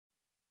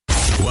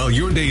while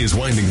your day is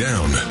winding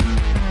down.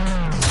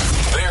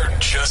 They're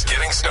just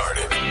getting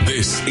started.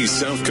 This is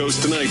South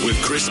Coast Tonight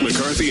with Chris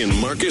McCarthy and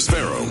Marcus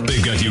Farrow.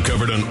 They've got you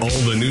covered on all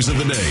the news of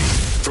the day,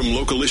 from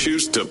local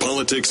issues to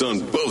politics on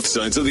both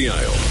sides of the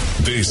aisle.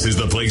 This is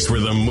the place where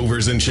the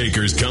movers and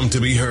shakers come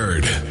to be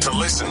heard, to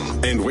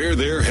listen, and where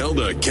they're held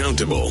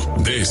accountable.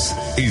 This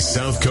is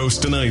South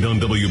Coast Tonight on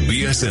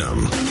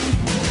WBSM.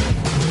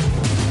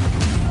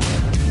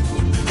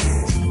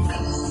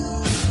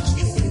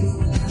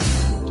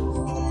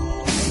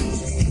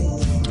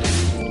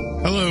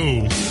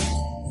 Hello.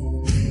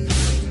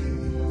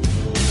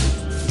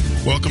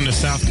 Welcome to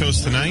South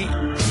Coast Tonight.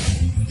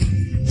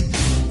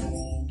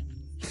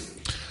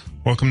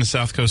 Welcome to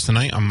South Coast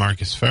Tonight. I'm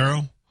Marcus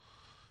Farrow.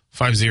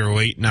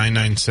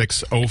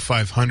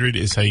 508-996-0500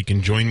 is how you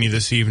can join me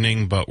this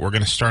evening, but we're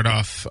going to start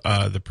off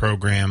the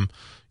program.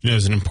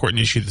 There's an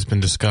important issue that's been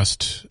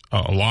discussed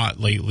a lot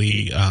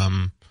lately.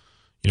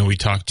 We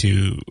talked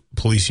to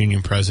Police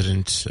Union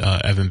President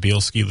Evan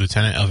Bielski,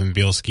 Lieutenant Evan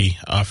Bielski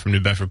from New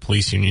Bedford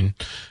Police Union,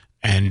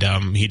 and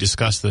he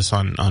discussed this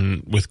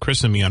on with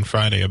Chris and me on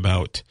Friday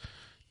about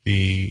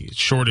the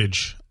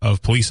shortage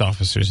of police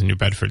officers in New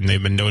Bedford, and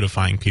they've been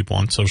notifying people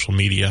on social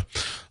media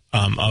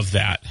of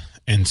that.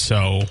 And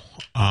so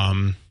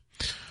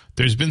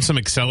there's been some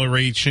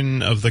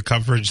acceleration of the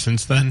coverage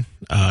since then.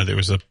 There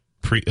was a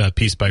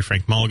piece by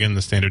Frank Mulligan,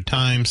 the Standard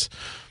Times.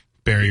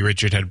 Barry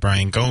Richard had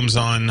Brian Gomes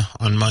on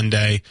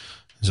Monday.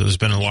 So there's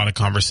been a lot of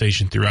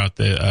conversation throughout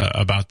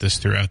about this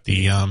throughout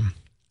the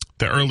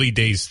early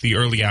days, the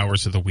early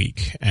hours of the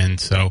week. And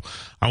so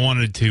I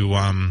wanted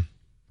to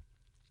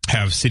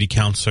have City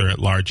Councilor at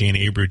Large Ian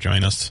Abreu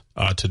join us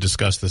to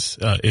discuss this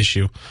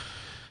issue.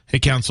 Hey,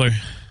 Councilor,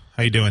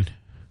 how you doing?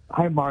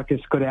 Hi, Marcus.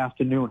 Good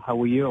afternoon.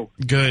 How are you?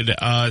 Good.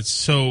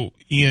 So,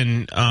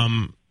 Ian,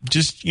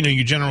 just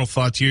your general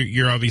thoughts.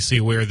 You're obviously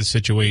aware of the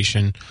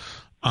situation.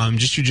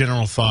 Just your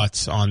general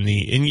thoughts on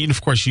and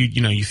of course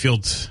you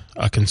field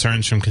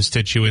concerns from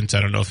constituents.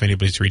 I don't know if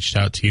anybody's reached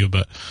out to you,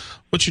 but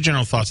what's your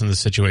general thoughts on the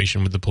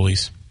situation with the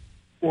police?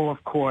 Well,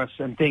 of course,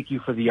 and thank you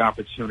for the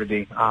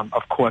opportunity.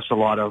 Of course, a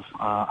lot of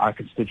our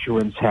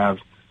constituents have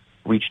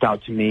reached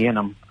out to me, and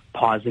I'm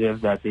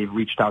positive that they've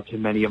reached out to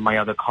many of my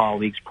other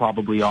colleagues,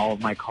 probably all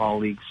of my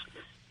colleagues,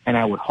 and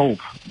I would hope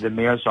the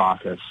mayor's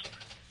office.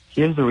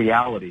 Here's the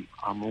reality.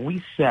 When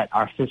we set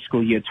our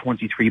fiscal year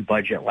 23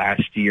 budget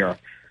last year,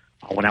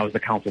 when I was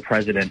the council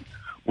president,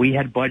 we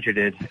had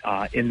budgeted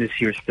in this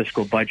year's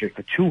fiscal budget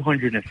for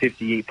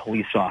 258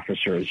 police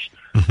officers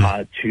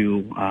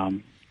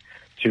to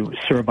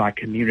serve our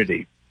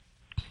community.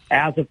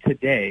 As of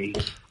today,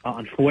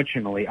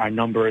 unfortunately, our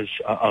numbers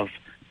of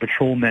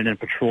patrolmen and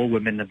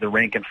patrolwomen of the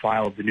rank and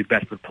file of the New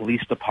Bedford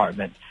Police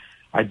Department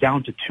are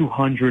down to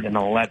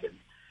 211.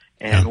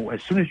 And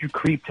as soon as you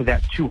creep to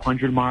that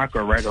 200 mark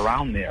or right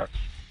around there,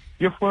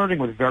 you're flirting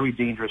with very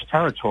dangerous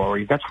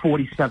territory. That's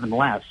 47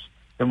 less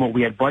than what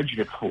we had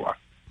budgeted for.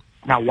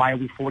 Now, why are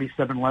we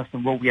 47 less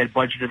than what we had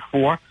budgeted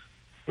for?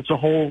 It's a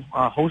whole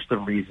host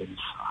of reasons.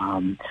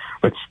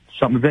 But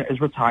some of it is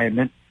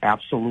retirement,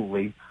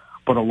 absolutely.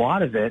 But a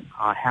lot of it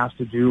has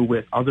to do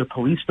with other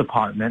police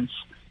departments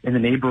in the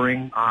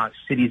neighboring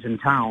cities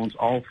and towns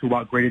all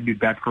throughout Greater New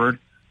Bedford,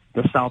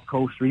 the South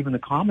Coast, or even the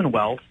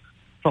Commonwealth,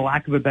 for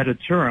lack of a better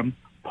term,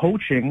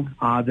 poaching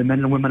the men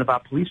and women of our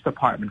police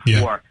department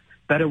for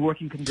better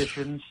working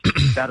conditions,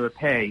 better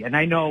pay. And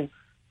I know,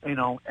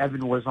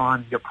 Evan was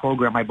on your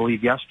program, I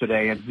believe,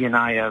 yesterday, and he and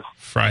I have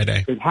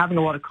been having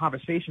a lot of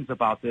conversations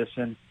about this.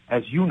 And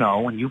as you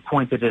know, and you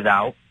pointed it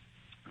out,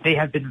 they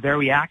have been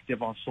very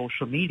active on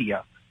social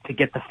media to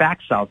get the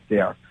facts out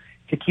there,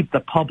 to keep the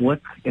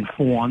public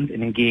informed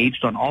and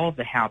engaged on all of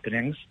the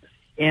happenings.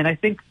 And I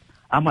think,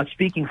 I'm not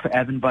speaking for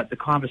Evan, but the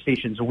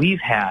conversations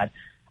we've had,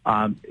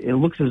 it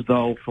looks as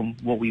though, from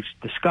what we've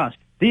discussed,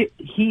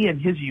 he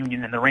and his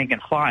union and the rank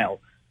and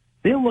file,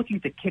 they're looking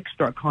to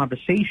kickstart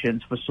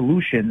conversations for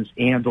solutions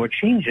and or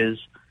changes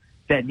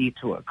that need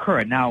to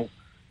occur. Now,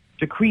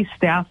 decreased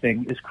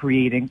staffing is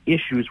creating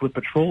issues with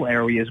patrol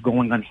areas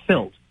going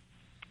unfilled.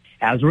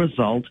 As a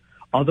result,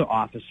 other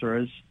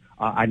officers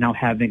are now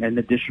having an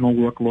additional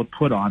workload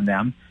put on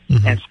them,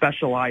 and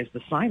specialized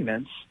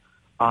assignments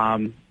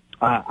are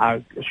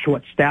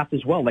short-staffed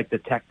as well, like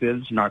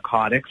detectives,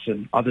 narcotics,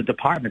 and other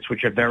departments,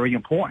 which are very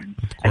important.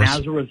 And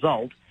as a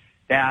result,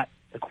 that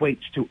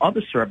equates to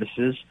other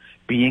services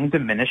being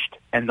diminished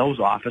and those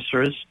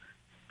officers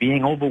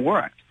being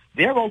overworked.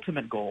 Their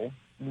ultimate goal,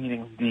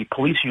 meaning the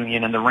police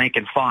union and the rank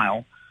and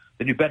file,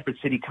 the New Bedford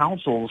City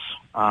Council's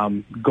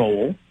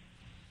goal,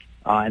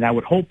 and I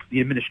would hope the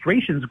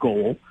administration's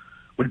goal,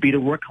 would be to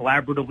work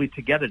collaboratively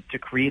together to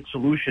create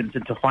solutions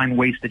and to find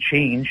ways to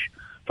change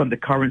from the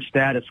current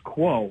status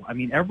quo. I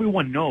mean,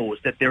 everyone knows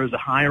that there is a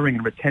hiring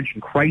and retention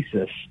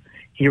crisis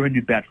here in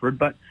New Bedford,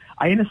 but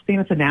I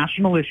understand it's a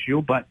national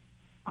issue, but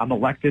I'm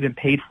elected and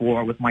paid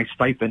for with my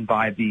stipend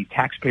by the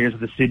taxpayers of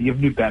the city of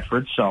New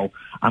Bedford, so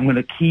I'm going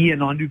to key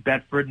in on New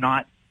Bedford,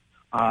 not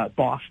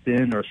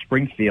Boston or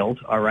Springfield,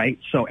 all right?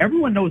 So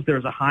everyone knows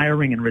there's a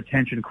hiring and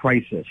retention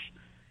crisis.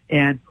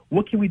 And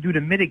what can we do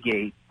to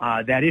mitigate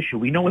that issue?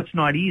 We know it's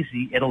not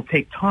easy. It'll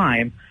take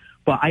time.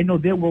 But I know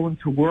they're willing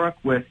to work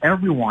with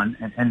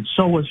everyone, and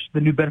so is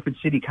the New Bedford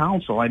City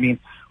Council. I mean,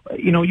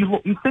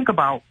 you think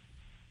about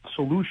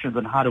solutions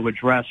on how to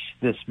address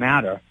this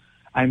matter.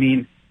 I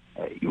mean,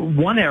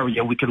 one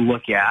area we could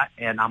look at,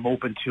 and I'm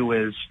open to,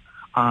 is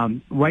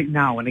right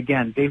now, and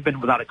again, they've been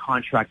without a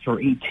contract for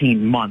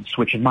 18 months,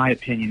 which in my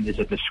opinion is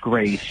a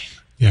disgrace.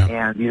 Yeah.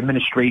 And the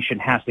administration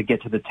has to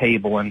get to the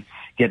table and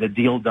get a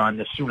deal done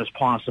as soon as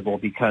possible,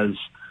 because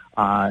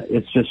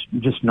it's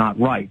just not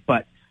right.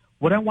 But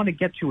what I want to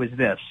get to is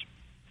this.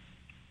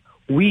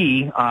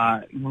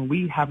 When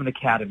we have an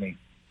academy,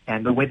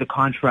 and the way the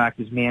contract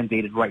is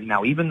mandated right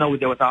now, even though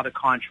they're without a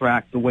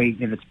contract, the way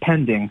and it's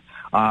pending,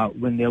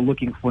 when they're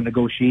looking for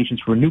negotiations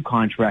for a new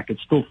contract, it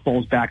still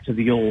falls back to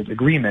the old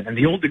agreement. And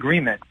the old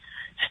agreement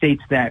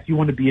states that if you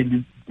want to be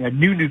a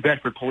new New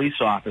Bedford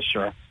police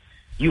officer,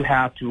 you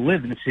have to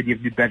live in the city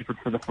of New Bedford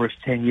for the first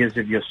 10 years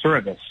of your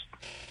service.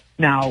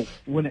 Now,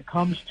 when it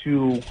comes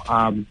to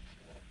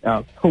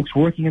folks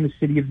working in the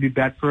city of New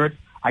Bedford,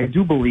 I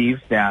do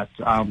believe that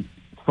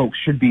folks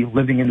should be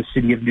living in the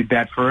city of New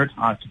Bedford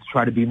to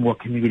try to be more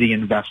community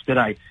invested.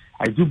 I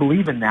do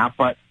believe in that,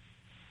 but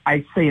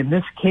I say in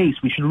this case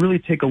we should really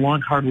take a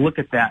long, hard look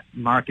at that,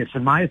 Marcus,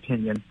 in my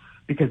opinion,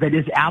 because that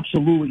is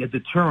absolutely a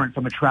deterrent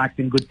from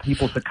attracting good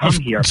people to come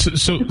here.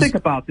 So think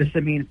about this.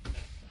 I mean,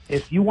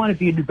 if you want to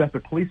be a New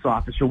Bedford police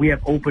officer, we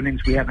have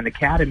openings. We have an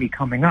academy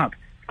coming up.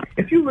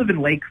 If you live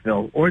in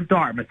Lakeville or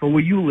Dartmouth or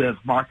where you live,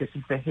 Marcus,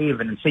 in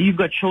Fairhaven, and say you've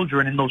got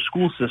children in those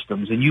school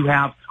systems and you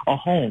have a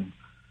home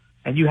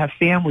and you have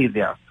family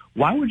there,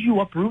 why would you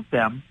uproot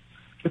them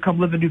to come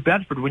live in New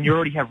Bedford when you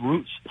already have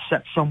roots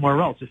set somewhere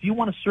else? If you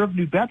want to serve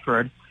New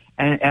Bedford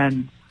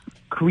and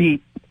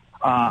create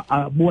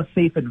a more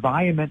safe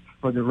environment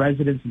for the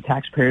residents and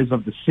taxpayers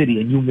of the city,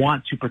 and you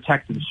want to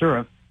protect and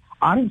serve,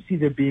 I don't see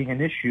there being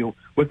an issue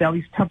with at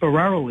least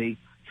temporarily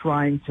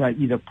trying to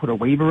either put a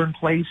waiver in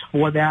place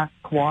for that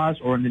clause,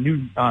 or in the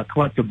new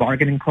collective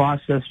bargaining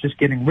process, just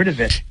getting rid of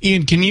it.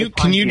 Ian, can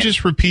you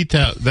just repeat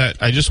that?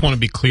 I just want to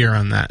be clear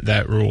on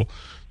that rule.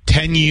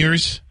 10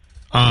 years?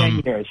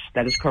 10 years,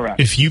 that is correct.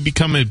 If you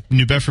become a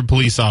New Bedford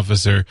police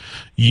officer,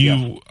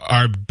 you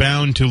are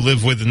bound to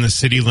live within the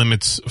city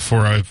limits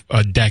for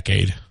a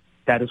decade.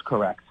 That is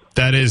correct.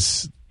 That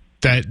is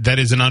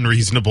an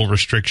unreasonable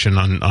restriction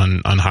of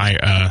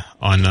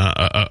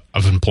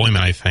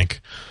employment, I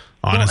think.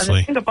 Honestly, well,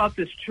 and the thing about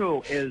this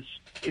too is,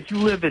 if you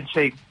live in,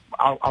 say,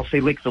 I'll say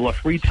Lakeville or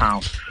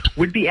Freetown,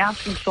 would be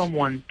asking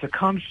someone to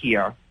come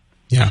here,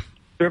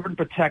 serve and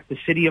protect the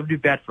city of New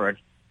Bedford,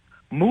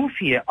 move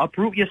here,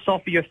 uproot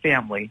yourself or your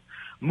family,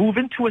 move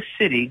into a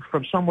city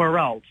from somewhere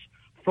else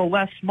for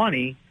less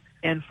money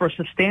and for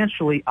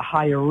substantially a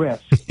higher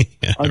risk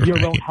of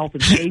your own health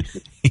and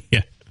safety.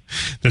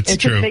 That's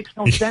true. It just makes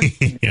no sense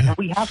to me. And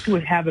we have to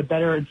have a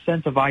better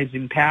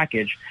incentivizing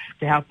package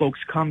to have folks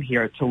come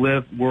here to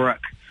live,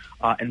 work,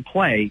 and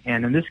play,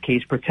 and in this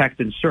case, protect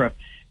and serve.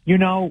 You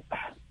know,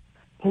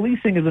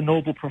 policing is a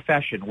noble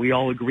profession. We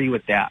all agree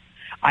with that.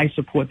 I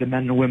support the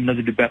men and women of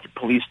the New Bedford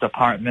Police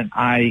Department.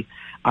 I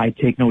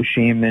take no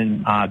shame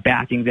in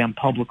backing them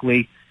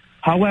publicly.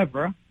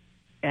 However,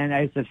 and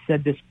as I've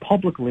said this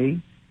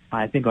publicly,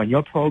 I think on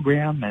your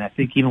program, and I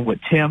think even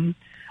with Tim,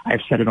 I've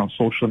said it on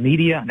social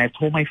media, and I've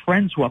told my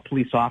friends who are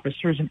police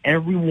officers, and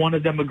every one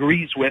of them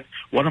agrees with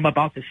what I'm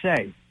about to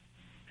say.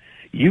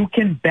 You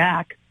can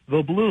back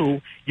the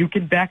blue, you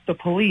can back the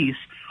police,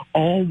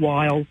 all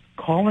while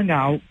calling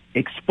out,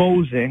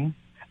 exposing,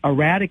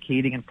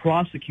 eradicating, and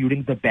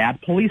prosecuting the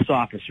bad police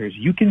officers.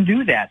 You can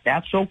do that.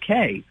 That's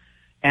okay.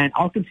 And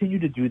I'll continue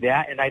to do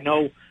that. And I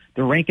know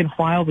the rank and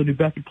file, the New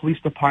Bedford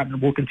Police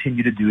Department, will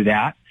continue to do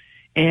that.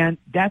 And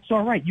that's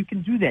all right. You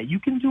can do that. You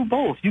can do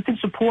both. You can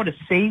support a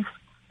safe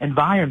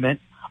environment,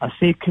 a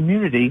safe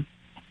community,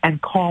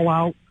 and call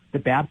out the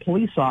bad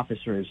police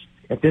officers.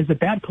 If there's a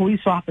bad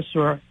police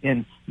officer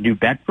in New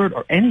Bedford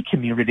or any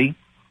community,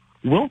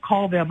 we'll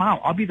call them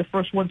out. I'll be the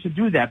first one to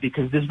do that,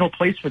 because there's no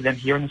place for them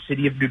here in the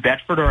city of New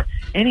Bedford or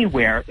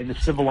anywhere in the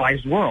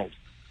civilized world.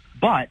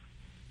 But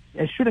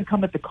it shouldn't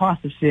come at the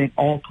cost of saying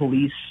all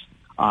police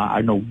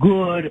are no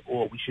good,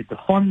 or we should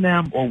defund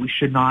them, or we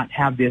should not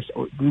have this,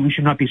 or we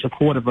should not be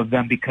supportive of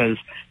them, because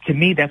to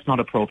me that's not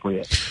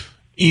appropriate.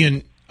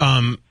 Ian,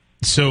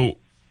 so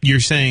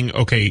you're saying,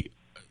 okay,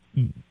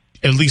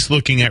 at least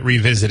looking at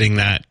revisiting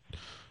that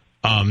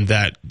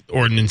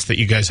ordinance that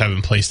you guys have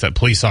in place, that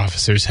police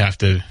officers have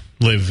to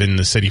live in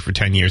the city for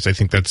 10 years. I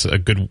think it's a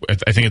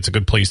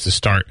good place to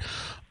start.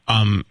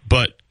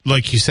 But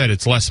like you said,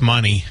 it's less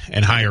money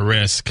and higher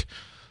risk.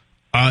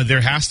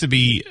 There has to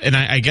be, and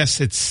I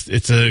guess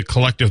it's a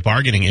collective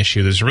bargaining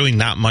issue. There's really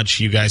not much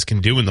you guys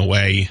can do in the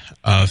way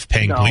of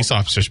paying police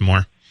officers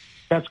more.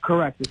 That's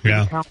correct. The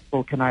city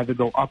council can either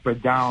go up or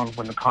down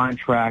when the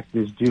contract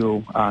is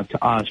due to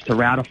us to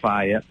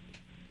ratify it,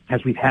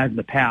 as we've had in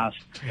the past.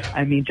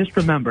 I mean, just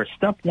remember,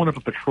 step one of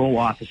a patrol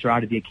officer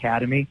out of the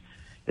academy,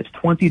 it's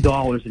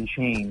 $20 and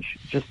change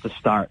just to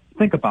start.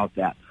 Think about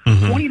that.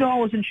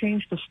 $20 and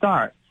change to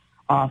start.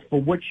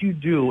 for what you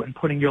do and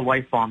putting your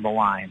life on the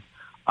line.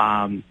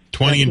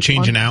 20 and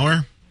change an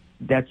hour?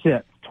 That's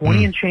it.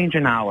 20 and change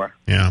an hour.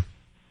 Yeah.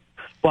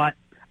 But,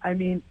 I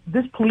mean,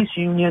 this police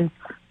union,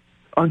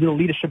 under the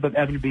leadership of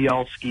Evan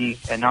Bielski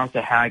and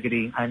Arthur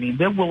Haggerty, I mean,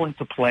 they're willing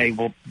to play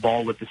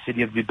ball with the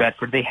city of New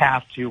Bedford. They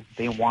have to.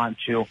 They want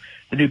to.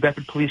 The New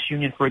Bedford Police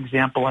Union, for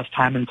example, has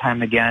time and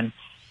time again,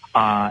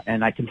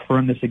 and I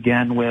confirm this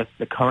again with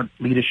the current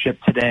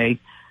leadership today,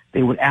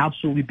 they would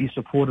absolutely be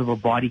supportive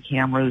of body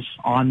cameras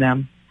on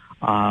them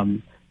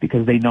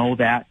because they know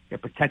that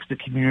it protects the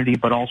community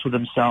but also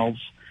themselves.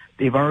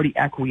 They've already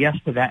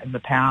acquiesced to that in the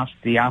past.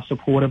 They are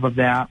supportive of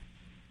that.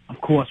 Of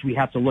course, we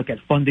have to look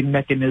at funding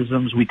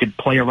mechanisms. We could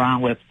play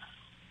around with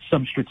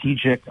some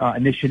strategic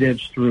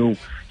initiatives through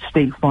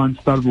state funds,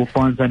 federal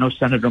funds. I know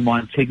Senator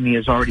Montigny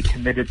is already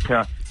committed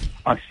to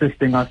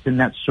assisting us in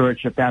that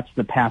search if that's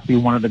the path we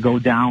wanted to go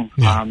down.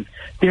 Yeah.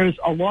 There's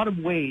a lot of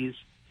ways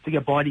to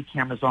get body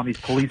cameras on these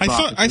police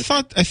officers.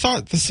 I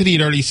thought the city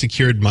had already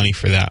secured money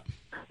for that.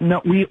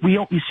 No, we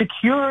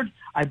secured.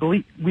 I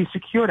believe we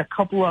secured a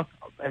couple of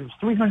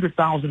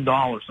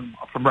 $300,000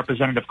 from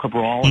Representative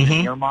Cabral in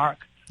the earmark.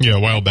 Yeah, a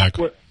while back.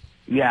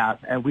 Yeah,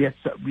 and we have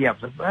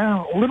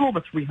a little over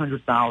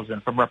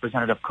 $300,000 from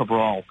Representative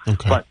Cabral.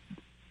 Okay. But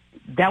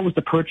that was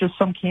to purchase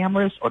some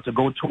cameras or to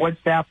go towards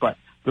that. But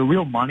the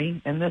real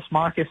money in this,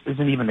 Marcus,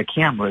 isn't even the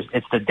cameras.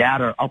 It's the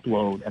data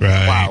upload and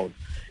the cloud.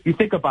 You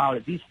think about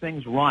it, these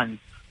things run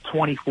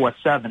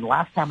 24/7.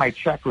 Last time I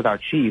checked with our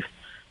chief,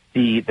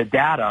 the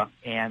data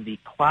and the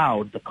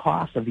cloud, the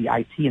cost of the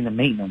IT and the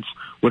maintenance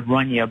would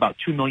run you about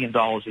 $2 million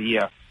a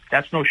year.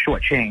 That's no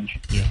short change.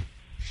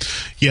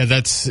 Yeah,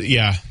 so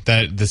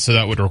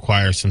that would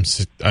require some.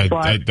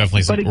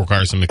 Definitely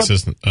require some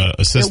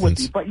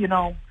assistance. But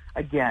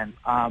again.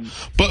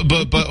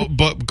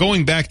 But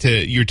going back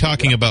to you're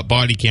talking about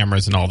body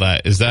cameras and all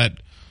that. Is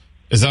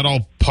that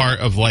all part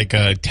of like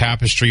a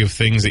tapestry of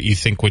things that you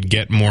think would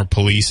get more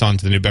police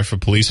onto the New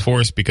Bedford Police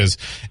Force? Because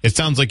it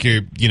sounds like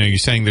you're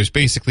saying there's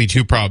basically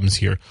two problems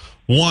here.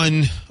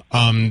 One,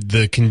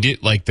 the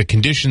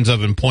conditions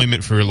of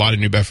employment for a lot of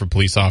New Bedford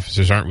police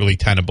officers aren't really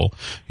tenable.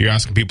 You're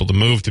asking people to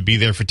move, to be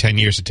there for 10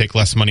 years, to take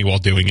less money while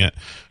doing it,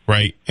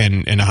 right?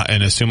 And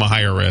assume a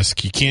higher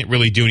risk. You can't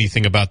really do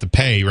anything about the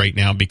pay right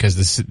now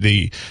because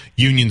the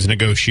union's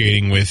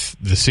negotiating with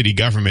the city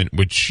government,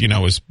 which,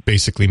 is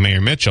basically Mayor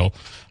Mitchell.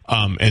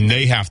 And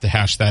they have to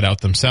hash that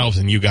out themselves,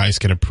 and you guys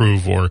can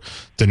approve or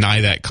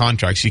deny that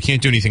contract. So you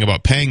can't do anything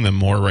about paying them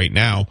more right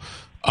now.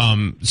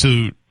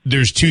 So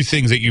there's two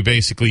things that you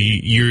basically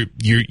you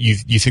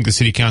think the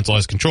city council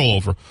has control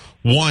over.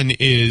 One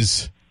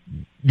is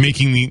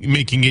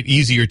making it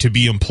easier to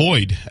be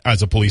employed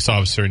as a police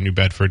officer in New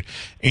Bedford,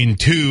 and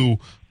two,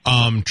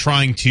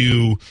 trying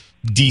to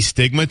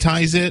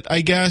destigmatize it,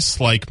 I guess,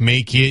 like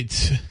make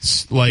it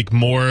like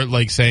more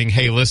like saying,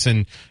 hey,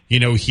 listen,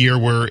 here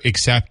we're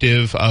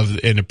acceptive of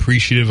and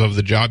appreciative of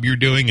the job you're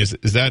doing.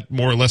 Is that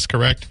more or less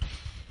correct?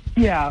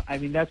 Yeah, I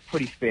mean, that's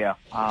pretty fair.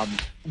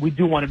 We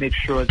do want to make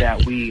sure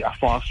that we are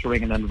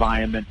fostering an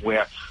environment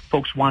where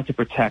folks want to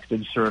protect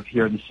and serve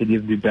here in the city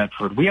of New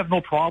Bedford. We have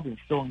no problem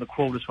filling the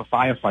quotas for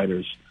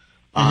firefighters.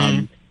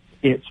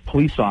 It's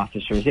police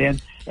officers.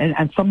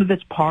 And some of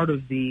it's part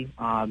of the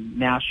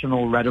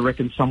national rhetoric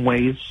in some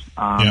ways,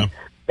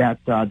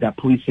 that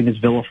policing is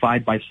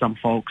vilified by some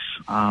folks.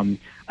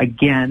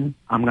 Again,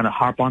 I'm going to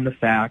harp on the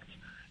fact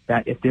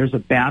that if there's a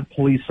bad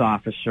police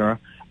officer,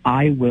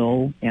 I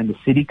will, and the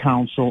city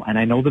council, and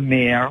I know the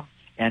mayor,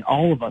 and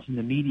all of us in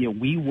the media,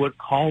 we would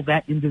call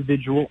that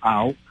individual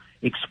out,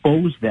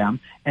 expose them,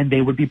 and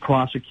they would be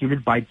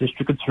prosecuted by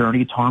District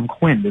Attorney Tom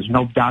Quinn. There's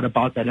no doubt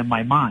about that in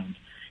my mind.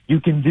 You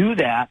can do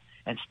that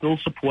and still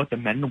support the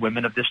men and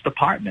women of this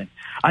department.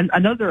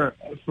 Another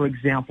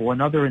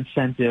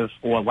incentive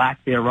or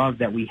lack thereof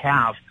that we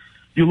have,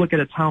 you look at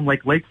a town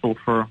like Lakeville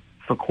for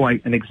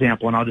quite an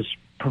example, and I'll just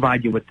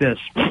provide you with this.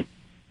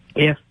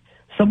 If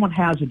someone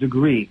has a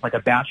degree, like a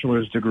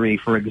bachelor's degree,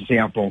 for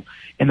example,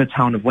 in the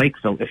town of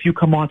Lakeville, if you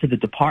come onto the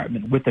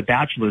department with a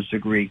bachelor's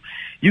degree,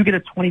 you get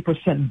a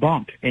 20%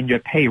 bump in your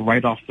pay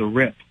right off the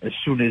rip as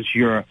soon as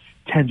you're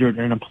tendered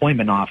an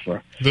employment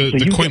offer.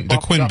 The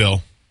Quinn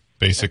bill,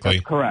 basically.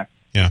 That's correct.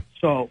 Yeah.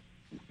 So,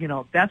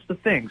 that's the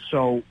thing.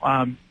 So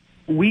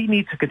we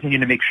need to continue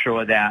to make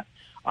sure that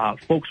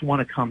folks want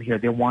to come here,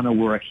 they want to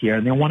work here,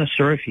 and they want to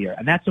serve here.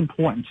 And that's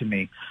important to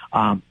me.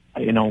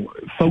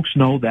 Folks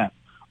know that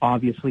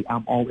obviously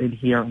I'm all in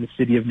here in the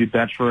city of New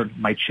Bedford.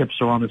 My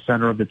chips are on the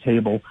center of the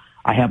table.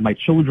 I have my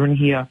children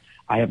here.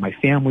 I have my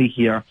family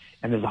here.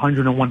 And there's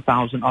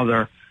 101,000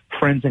 other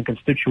friends and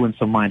constituents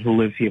of mine who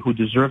live here who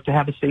deserve to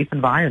have a safe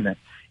environment.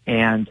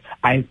 And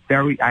I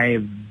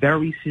have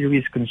very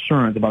serious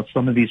concerns about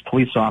some of these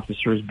police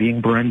officers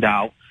being burned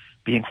out,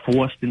 being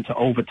forced into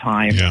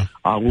overtime,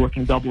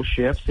 working double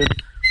shifts. And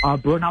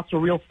burnout's a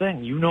real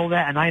thing. You know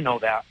that, and I know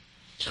that.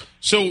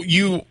 So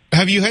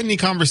have you had any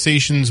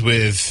conversations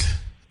with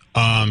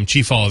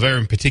Chief Oliver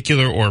in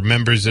particular, or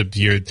members of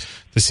the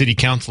city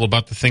council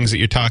about the things that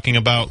you're talking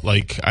about?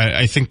 Like,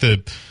 I think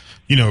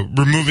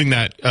removing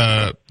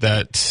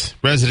that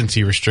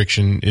residency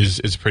restriction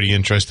is pretty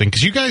interesting,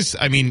 because you guys,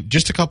 I mean,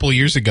 just a couple of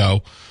years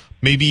ago,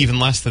 maybe even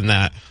less than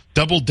that,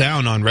 doubled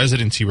down on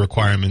residency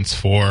requirements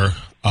for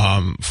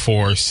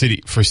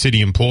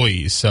city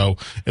employees. So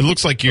it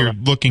looks like you're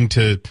looking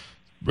to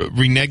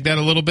renege that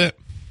a little bit.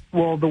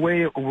 Well, the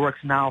way it works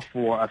now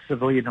for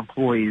civilian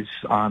employees,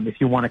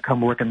 if you want to come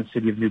work in the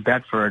city of New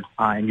Bedford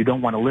and you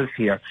don't want to live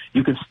here,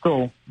 you can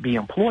still be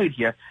employed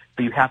here,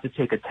 but you have to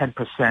take a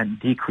 10%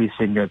 decrease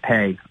in your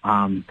pay.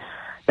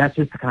 That's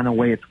just the kind of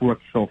way it's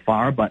worked so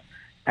far. But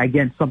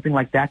again, something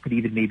like that could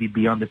even maybe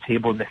be on the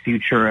table in the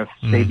future if,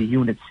 say, the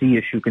Unit C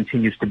issue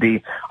continues to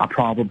be a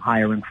problem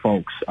hiring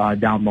folks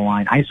down the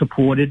line. I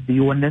supported the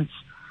ordinance.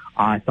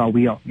 I thought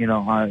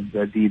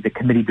the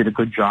committee did a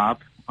good job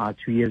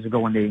 2 years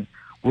ago when they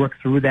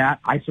worked through that.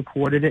 I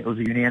supported it. It was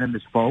a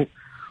unanimous vote.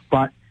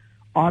 But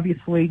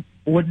obviously,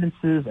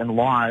 ordinances and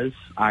laws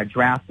are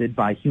drafted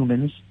by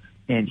humans,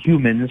 and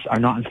humans are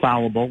not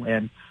infallible.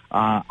 And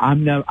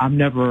I'm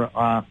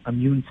never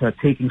immune to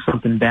taking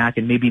something back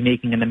and maybe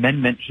making an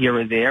amendment here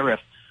or there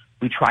if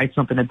we tried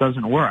something that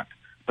doesn't work.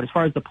 But as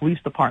far as the police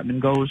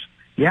department goes,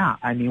 yeah,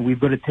 I mean, we've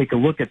got to take a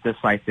look at this,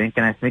 I think,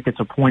 and I think it's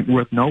a point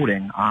worth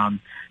noting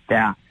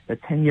that the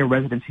 10-year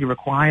residency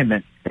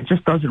requirement, it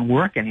just doesn't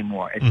work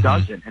anymore. It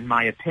doesn't, in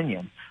my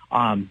opinion.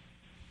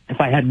 If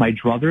I had my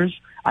druthers,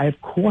 I,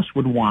 of course,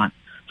 would want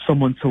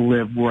someone to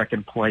live, work,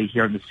 and play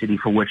here in the city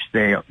for which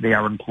they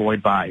are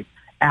employed by.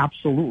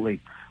 Absolutely.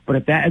 But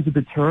if that is a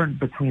deterrent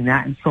between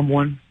that and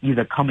someone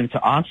either coming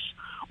to us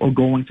or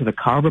going to the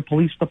Carver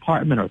Police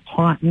Department or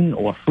Taunton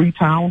or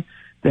Freetown,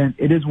 then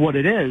it is what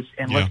it is,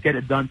 and let's get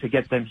it done to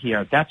get them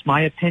here. That's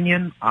my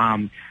opinion.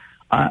 I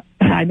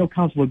know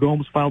Councilor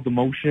Gomes filed the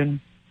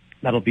motion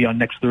that'll be on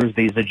next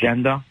Thursday's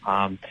agenda.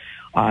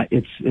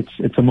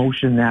 It's a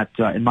motion that,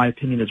 in my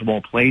opinion, is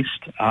well placed,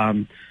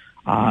 and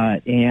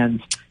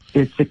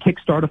it's a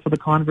Kickstarter for the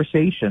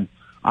conversation.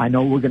 I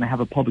know we're going to have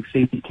a public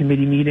safety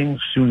committee meeting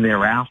soon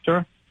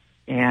thereafter,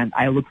 and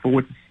I look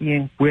forward to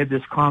seeing where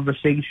this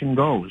conversation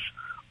goes.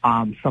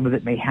 Some of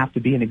it may have to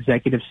be an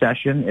executive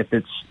session if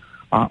it's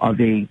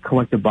of a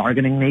collective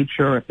bargaining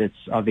nature, if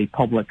it's of a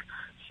public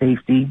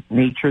safety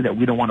nature that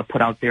we don't want to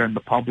put out there in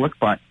the public.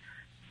 But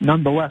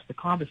nonetheless, the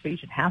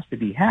conversation has to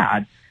be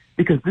had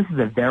because this is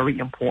a very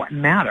important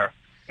matter,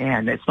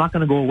 and it's not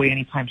going to go away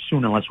anytime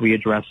soon unless we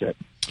address it.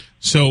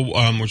 So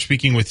we're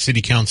speaking with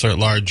City Councilor at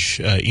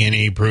Large, Ian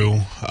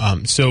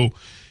Abreu. So,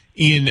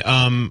 Ian,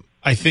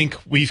 I think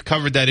we've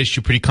covered that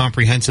issue pretty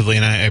comprehensively,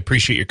 and I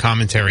appreciate your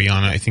commentary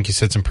on it. I think you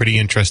said some pretty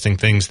interesting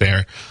things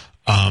there,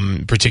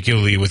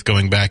 particularly with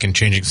going back and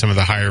changing some of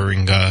the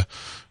hiring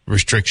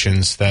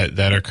restrictions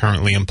that are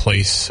currently in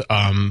place.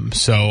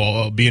 So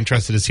I'll be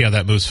interested to see how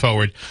that moves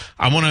forward.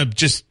 I want to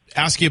just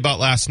ask you about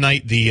last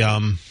night, the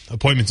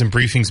appointments and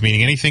briefings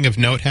meeting. Anything of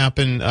note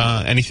happen?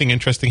 Anything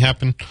interesting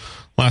happen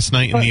last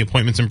night in the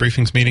appointments and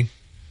briefings meeting?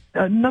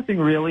 Nothing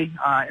really,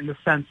 in the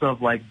sense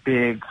of like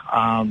big,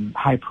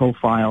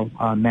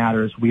 high-profile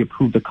matters. We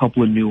approved a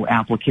couple of new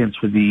applicants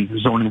for the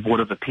Zoning Board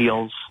of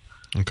Appeals.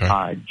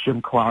 Okay.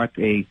 Jim Clark,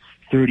 a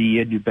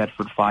 30-year New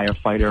Bedford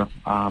firefighter,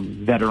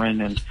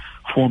 veteran and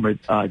former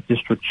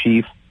district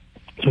chief.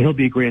 So he'll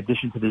be a great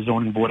addition to the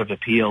Zoning Board of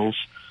Appeals.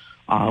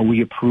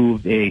 We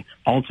approved a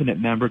alternate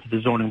member to the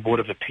Zoning Board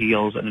of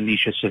Appeals,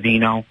 Anisha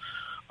Savino.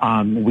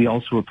 We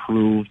also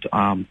approved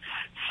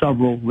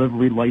several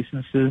livery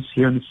licenses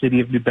here in the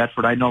city of New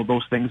Bedford. I know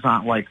those things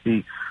aren't like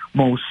the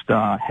most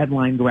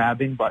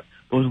headline-grabbing, but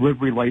those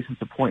livery license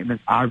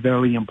appointments are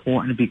very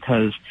important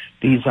because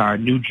these are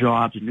new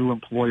jobs, new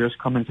employers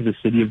coming to the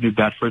city of New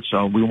Bedford,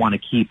 so we want to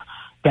keep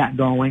that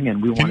going,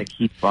 and we want to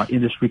keep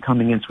industry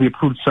coming in. So we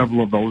approved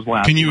several of those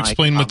last night. Can you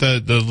explain what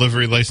the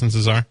livery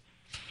licenses are?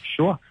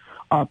 Sure.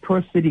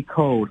 Per city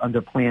code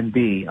under Plan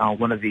B,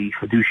 one of the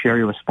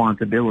fiduciary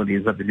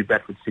responsibilities of the New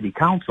Bedford City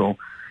Council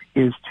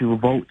is to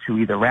vote to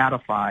either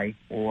ratify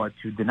or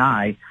to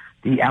deny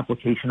the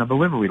application of a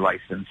livery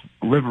license.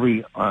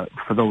 Livery,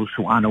 for those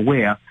who aren't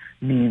aware,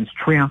 means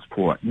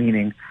transport,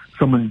 meaning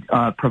someone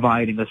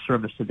providing a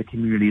service to the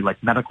community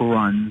like medical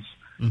runs,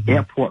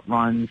 airport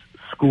runs,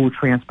 school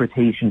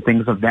transportation,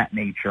 things of that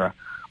nature.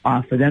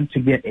 For them to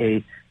get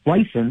a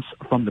license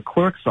from the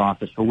clerk's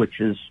office, for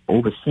which is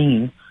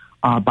overseen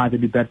by the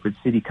New Bedford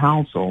City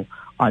Council,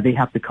 they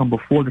have to come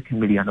before the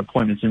Committee on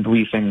Appointments and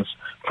Briefings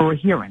for a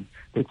hearing.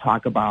 They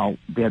talk about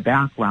their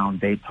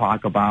background. They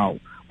talk about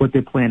what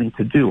they're planning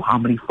to do, how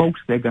many folks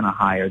they're going to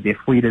hire, their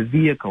fleet of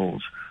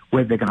vehicles,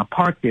 where they're going to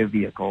park their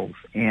vehicles.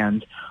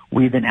 And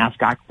we then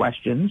ask our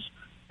questions,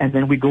 and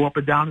then we go up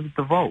and down with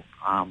the vote.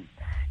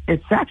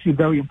 It's actually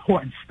very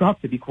important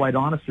stuff, to be quite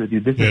honest with you.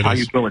 This is how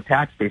you grow a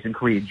tax base and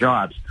create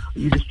jobs.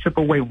 You just chip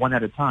away one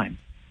at a time.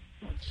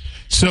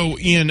 So,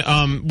 Ian,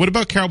 what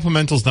about Carol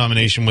Pimentel's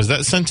nomination? Was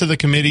that sent to the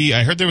committee?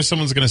 I heard there was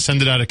someone's going to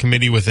send it out of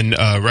committee with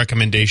a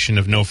recommendation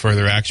of no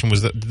further action.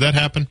 Did that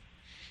happen?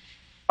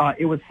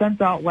 It was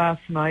sent out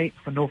last night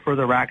for no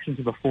further action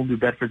to the full New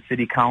Bedford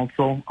City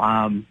Council.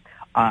 I'm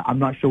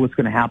not sure what's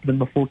going to happen in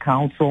the full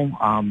council.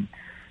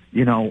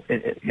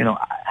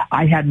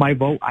 I had my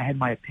vote. I had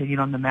my opinion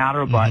on the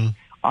matter, but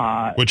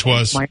which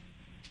was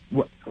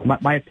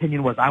my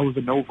opinion was I was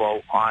a no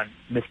vote on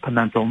Ms.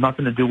 Pimentel.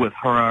 Nothing to do with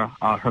her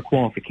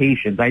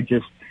qualifications. I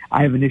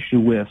have an issue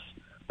with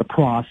the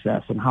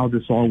process and how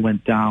this all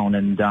went down,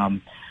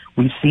 and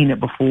we've seen it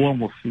before, and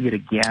we'll see it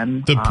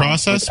again. The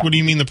process? What do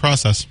you mean the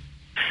process?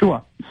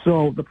 Sure.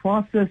 So the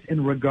process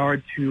in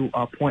regard to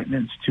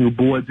appointments to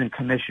boards and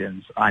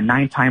commissions,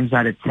 9 times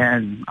out of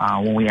 10,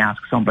 when we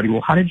ask somebody,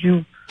 well, how did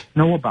you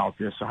know about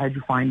this, or how did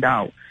you find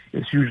out?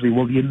 It's usually,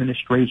 well, the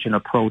administration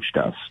approached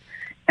us.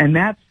 And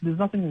there's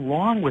nothing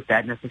wrong with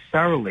that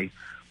necessarily,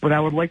 but I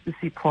would like to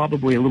see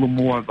probably a little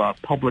more of a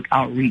public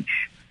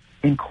outreach,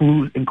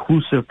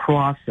 inclusive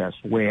process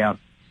where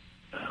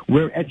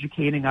we're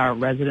educating our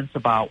residents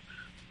about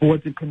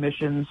boards and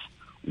commissions,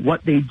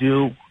 what they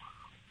do,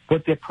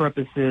 what their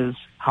purpose is,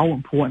 how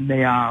important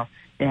they are,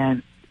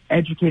 and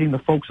educating the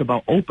folks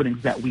about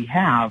openings that we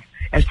have,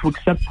 and to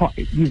accept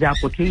these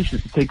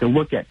applications, to take a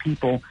look at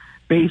people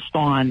based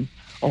on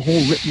a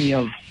whole litany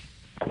of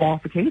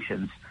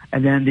qualifications.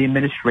 And then the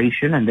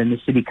administration and then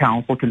the city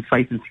council can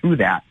siphon through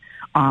that.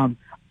 I've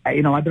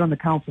been on the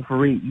council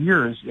for 8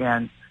 years,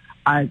 and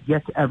I've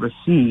yet to ever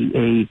see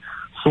a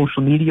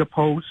social media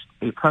post,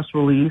 a press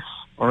release,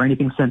 or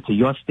anything sent to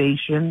your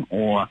station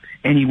or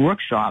any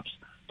workshops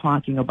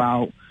talking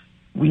about,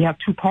 we have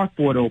 2 park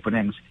board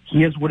openings.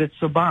 Here's what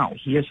it's about.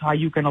 Here's how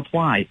you can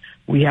apply.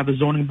 We have a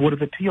zoning board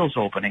of appeals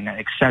opening,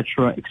 et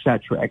cetera, et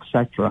cetera, et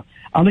cetera.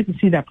 I'd like to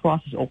see that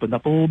process opened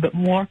up a little bit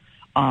more,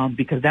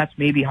 because that's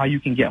maybe how you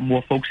can get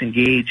more folks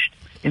engaged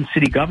in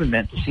city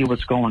government to see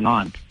what's going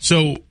on.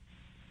 So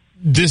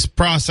this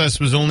process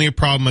was only a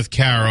problem with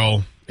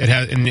Carol. It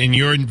has, and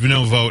your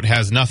no vote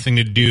has nothing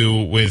to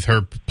do with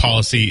her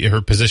policy,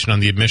 her position on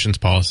the admissions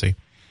policy.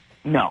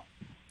 No,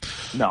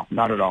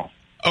 not at all.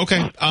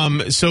 Okay.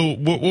 So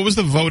what was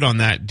the vote on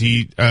that? Do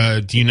you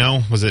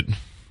know? Was it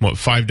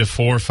 5-4,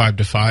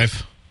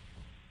 5-5?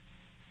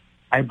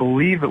 I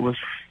believe it was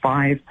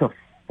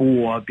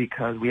 5-4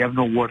 because we have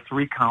no Ward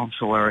 3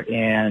 counselor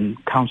and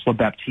Councilor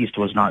Baptiste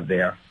was not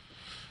there.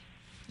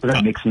 So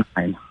that makes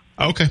 9.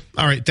 Okay.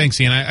 All right. Thanks,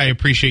 Ian. I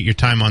appreciate your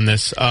time on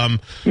this. Yeah,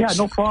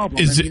 no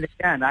problem.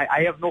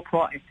 I have no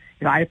problem.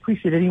 I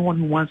appreciate anyone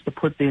who wants to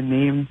put their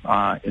name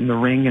in the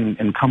ring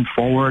and come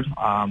forward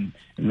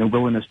in their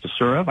willingness to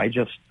serve. I'd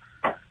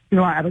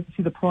like to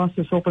see the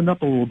process opened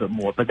up a little bit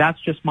more. But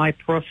that's just my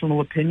personal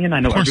opinion.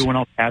 I know everyone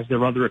else has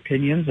their other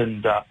opinions,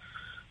 and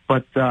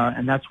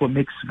that's what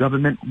makes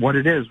government what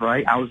it is,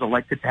 right? I was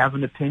elected to have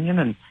an opinion,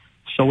 and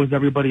so is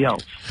everybody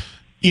else.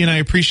 Ian, I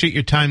appreciate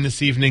your time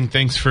this evening.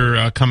 Thanks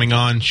for coming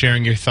on,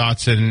 sharing your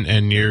thoughts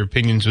and your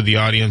opinions with the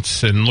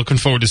audience, and looking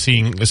forward to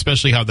seeing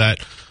especially how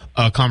that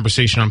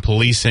conversation on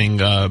policing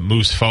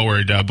moves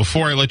forward.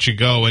 Before I let you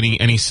go, any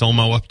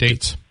SILMO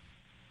updates?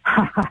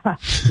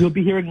 You'll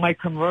be hearing my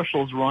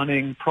commercials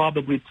running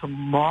probably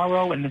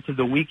tomorrow and into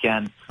the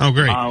weekend. Oh,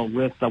 great.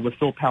 With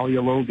Phil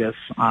Paleologos.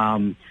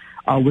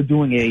 We're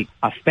doing a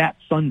Fat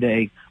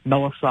Sunday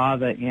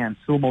Melisava and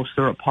Silmo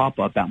syrup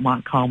pop-up at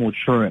Mount Carmel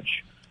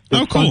Church.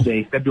 This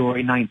Sunday,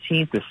 February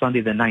 19th, this Sunday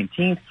the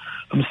 19th,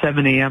 from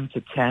 7 a.m. to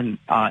 10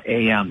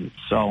 a.m.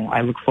 So I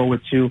look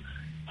forward to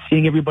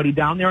seeing everybody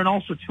down there. And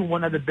also, too,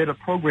 one other bit of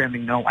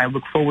programming note, I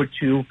look forward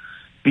to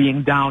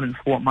being down in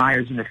Fort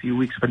Myers in a few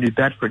weeks for New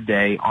Bedford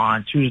Day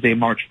on Tuesday,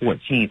 March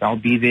 14th. I'll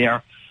be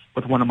there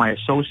with one of my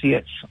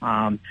associates.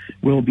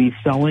 We'll be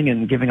selling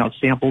and giving out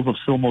samples of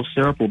Silmo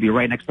syrup. We'll be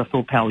right next to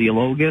Phil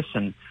Paleologos,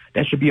 and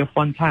that should be a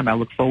fun time. I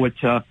look forward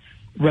to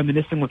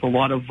reminiscing with a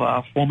lot of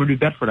former New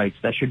Bedfordites.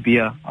 That should be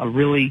a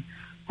really,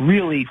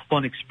 really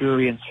fun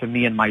experience for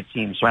me and my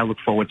team, so I look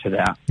forward to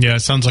that. Yeah,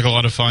 it sounds like a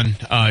lot of fun.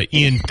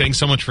 Ian, thanks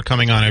so much for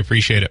coming on. I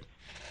appreciate it.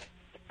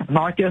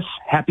 Marcus,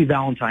 happy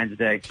Valentine's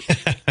Day.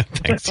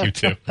 Thanks, you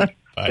too. Bye.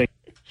 All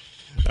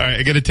right,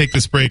 I got to take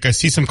this break. I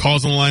see some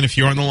calls on the line. If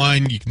you're on the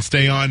line, you can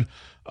stay on.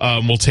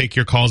 We'll take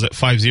your calls at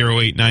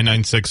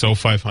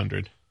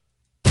 508-996-0500.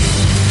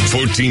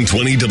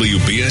 1420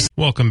 WBS.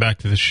 Welcome back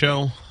to the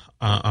show.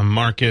 I'm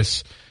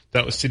Marcus.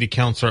 That was City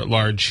Councilor at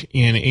Large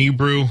Ian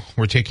Abreu.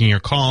 We're taking your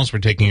calls. We're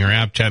taking your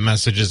app chat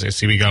messages. I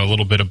see we got a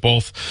little bit of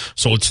both.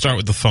 So let's start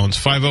with the phones.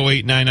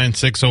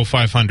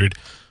 508-996-0500.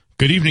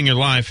 Good evening. You're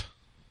live.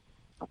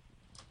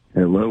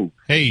 Hello.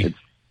 Hey.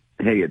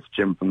 It's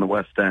Jim from the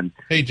West End.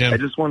 Hey, Jim. I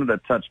just wanted to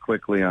touch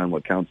quickly on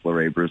what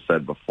Councilor Abreu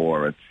said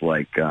before. It's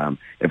like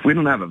if we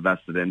don't have a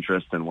vested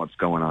interest in what's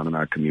going on in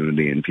our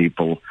community and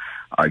people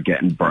are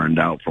getting burned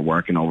out for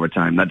working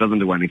overtime, that doesn't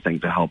do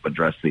anything to help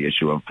address the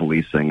issue of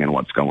policing and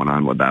what's going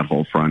on with that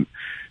whole front.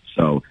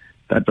 So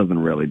that doesn't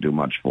really do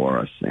much for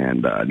us.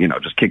 And,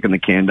 just kicking the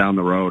can down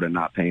the road and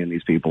not paying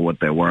these people what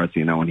they're worth,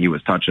 and he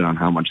was touching on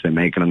how much they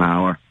make in an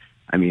hour.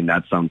 I mean,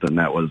 that's something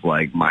that was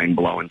like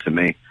mind-blowing to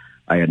me.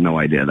 I had no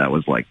idea that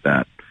was like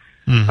that.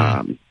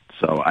 Mm-hmm.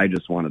 So I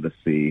just wanted to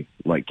see,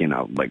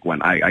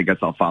 when I guess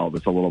I'll follow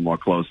this a little more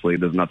closely.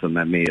 There's nothing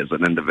that me as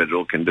an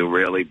individual can do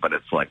really, but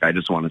it's like I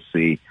just want to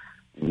see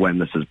when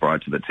this is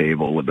brought to the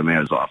table with the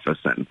mayor's office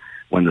and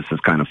when this is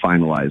kind of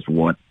finalized,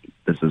 what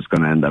this is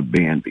going to end up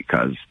being,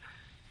 because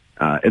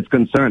it's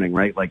concerning,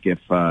 right? Like if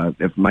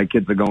my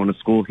kids are going to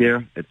school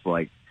here, it's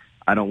like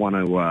I don't want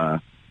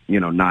to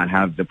not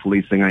have the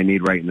policing I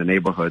need right in the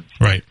neighborhoods,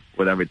 right,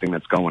 with everything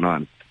that's going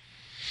on.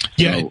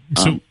 Yeah.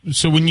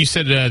 So when you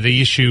said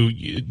the issue,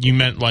 you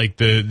meant like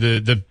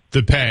the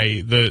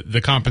pay,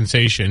 the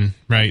compensation,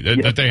 right?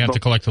 That they have to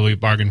collectively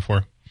bargain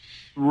for.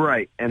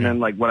 Right. And then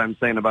like what I'm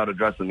saying about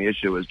addressing the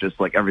issue is just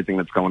like everything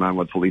that's going on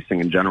with policing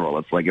in general.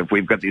 It's like if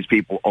we've got these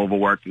people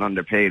overworked and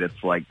underpaid,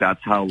 it's like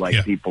that's how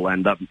people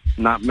end up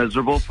not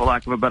miserable, for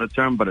lack of a better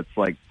term, but it's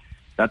like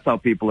that's how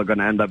people are going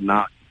to end up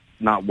not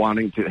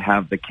wanting to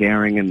have the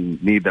caring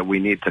and need that we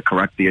need to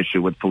correct the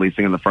issue with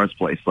policing in the first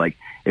place. Like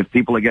if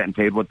people are getting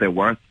paid what they're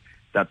worth,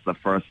 that's the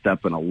first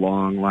step in a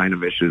long line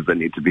of issues that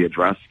need to be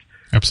addressed.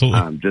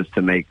 Absolutely. Just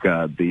to make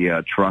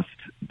the trust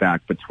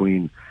back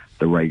between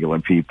the regular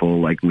people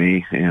like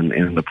me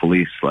and the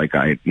police. Like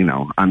I'm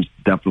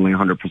definitely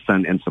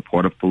 100% in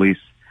support of police.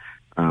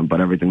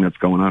 But everything that's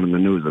going on in the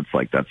news, it's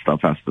like that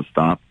stuff has to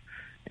stop.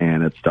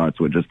 And it starts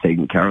with just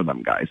taking care of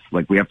them guys.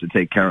 Like we have to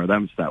take care of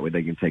them so that way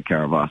they can take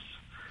care of us.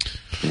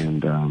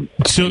 And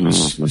so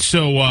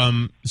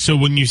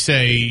when you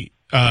say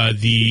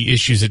the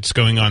issues that's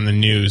going on in the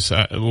news,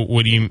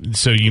 what do you?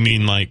 So you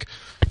mean like,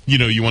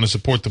 you want to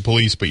support the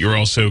police, but you're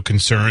also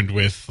concerned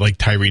with like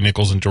Tyree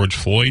Nichols and George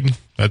Floyd?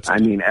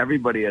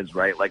 Everybody is,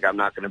 right. Like I'm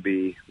not going to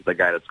be the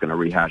guy that's going to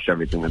rehash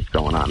everything that's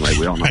going on. Right,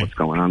 we all know what's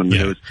going on in the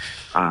news.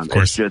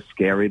 It's just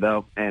scary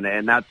though, and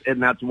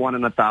that's 1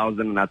 in 1,000,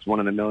 and that's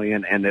 1 in a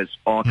million, and there's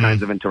all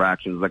kinds of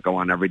interactions that go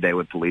on every day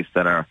with police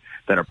that are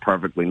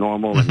perfectly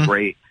normal and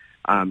great.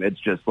 It's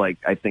just like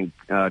I think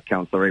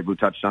Councilor Abreu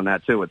touched on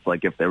that too. It's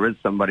like if there is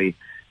somebody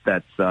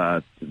that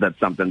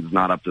something's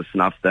not up to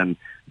snuff, then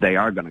they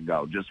are going to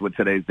go. Just with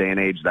today's day and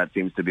age, that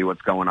seems to be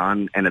what's going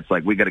on. And it's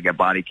like we got to get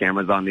body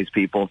cameras on these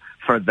people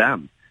for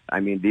them.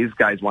 I mean, these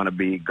guys want to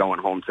be going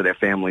home to their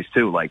families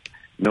too. Like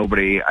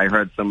I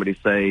heard somebody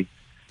say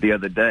the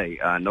other day,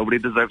 nobody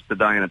deserves to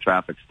die in a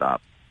traffic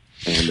stop.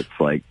 And it's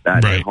like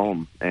that at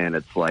home. And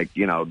it's like,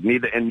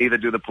 neither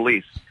do the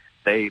police.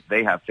 They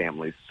have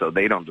families, so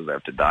they don't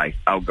deserve to die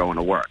out going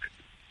to work.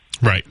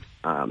 Right.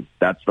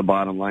 That's the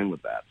bottom line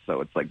with that.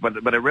 So it's like,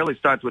 but it really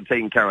starts with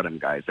taking care of them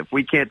guys. If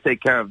we can't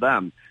take care of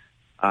them,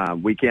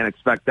 we can't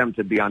expect them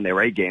to be on their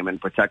A game and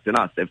protecting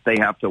us. If they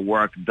have to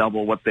work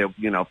double what if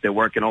they're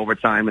working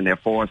overtime and they're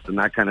forced and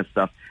that kind of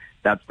stuff,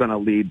 that's going to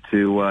lead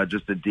to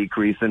just a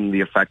decrease in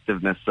the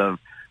effectiveness of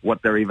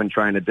what they're even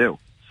trying to do.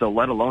 So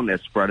let alone they're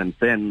spread and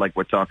thin, like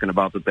we're talking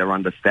about, that they're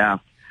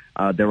understaffed,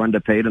 they're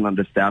underpaid and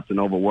understaffed and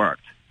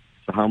overworked.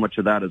 So how much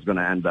of that is going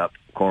to end up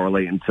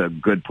correlating to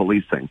good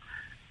policing?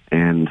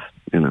 And,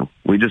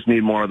 we just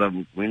need more of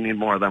them. We need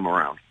more of them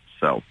around.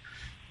 So,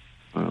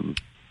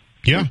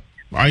 yeah,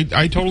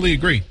 I totally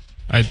agree.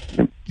 I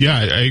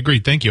agree.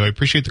 Thank you. I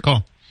appreciate the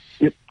call.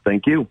 Yep.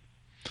 Thank you.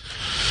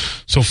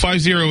 So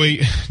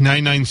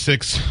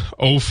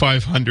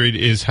 508-996-0500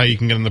 is how you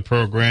can get in the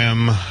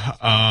program.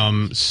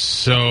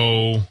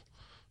 So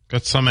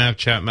got some app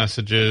chat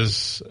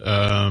messages.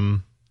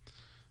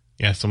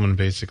 Someone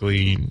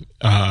basically,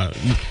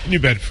 New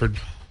Bedford.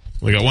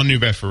 We got one New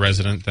Bedford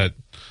resident that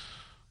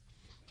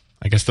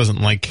I guess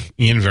doesn't like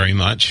Ian very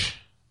much.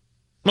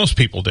 Most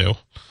people do.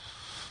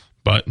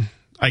 But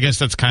I guess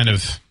that's kind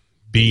of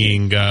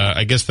being,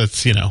 comes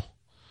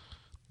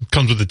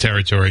with the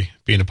territory,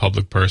 being a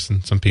public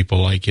person. Some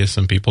people like you,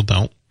 some people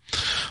don't.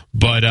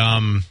 But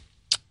I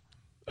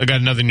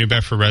got another New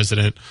Bedford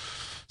resident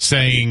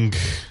saying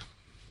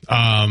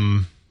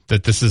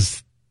that this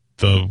is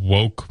the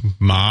woke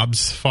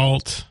mob's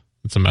fault.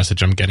 It's a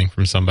message I'm getting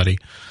from somebody.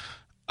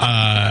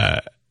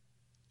 I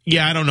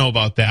don't know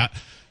about that.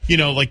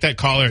 Like that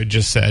caller had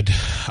just said,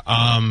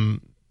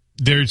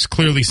 there's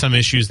clearly some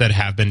issues that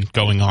have been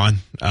going on.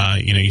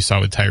 You saw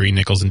with Tyree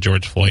Nichols and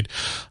George Floyd.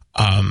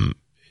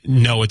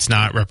 No, it's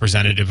not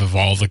representative of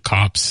all the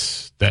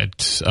cops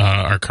that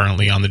are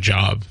currently on the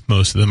job.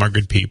 Most of them are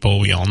good people.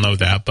 We all know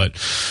that. But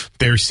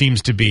there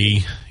seems to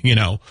be, you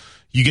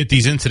get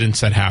these incidents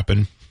that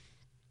happen,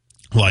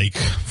 like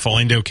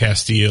Philando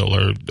Castile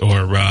or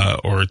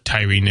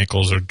Tyree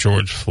Nichols or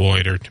George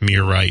Floyd or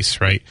Tamir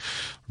Rice, right?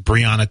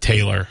 Breonna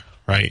Taylor,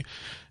 right?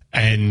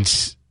 And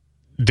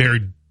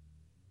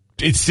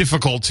it's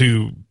difficult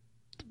to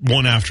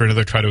one after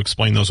another try to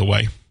explain those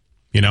away,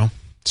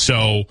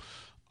 So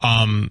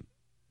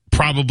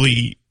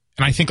probably,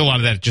 and I think a lot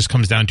of that just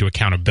comes down to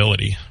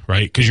accountability,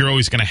 right? Because you're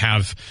always going to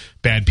have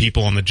bad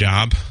people on the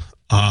job,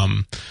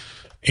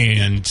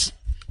 and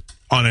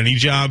on any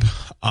job.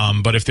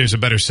 But if there's a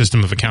better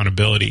system of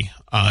accountability,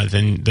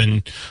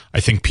 then I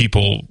think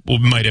people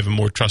might have a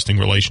more trusting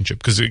relationship.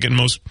 Because again,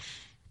 most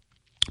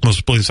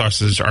police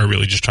officers are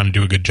really just trying to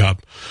do a good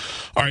job.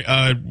 All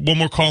right, one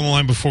more call on the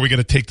line before we got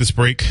to take this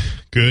break.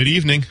 Good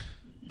evening.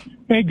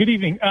 Hey, good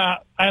evening.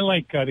 I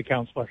like the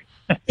counselor.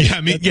 Me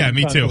too. Yeah,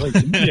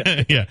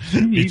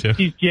 me too.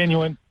 He's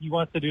genuine. He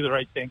wants to do the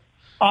right thing.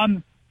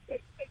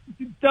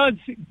 Does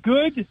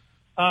good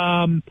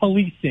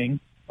policing,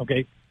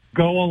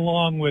 go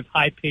along with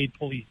high-paid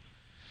police?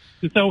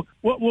 So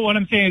what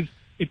I'm saying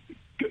is,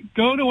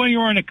 go to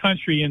anywhere in the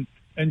country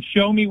and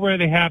show me where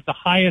they have the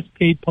highest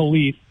paid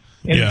police.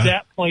 And is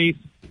that place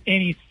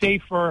any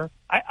safer?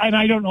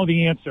 I don't know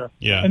the answer.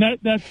 Yeah.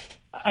 And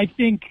I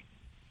think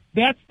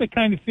that's the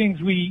kind of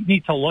things we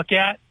need to look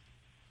at,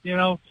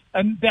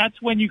 and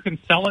that's when you can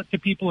sell it to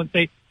people and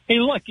say, hey,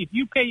 look, if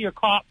you pay your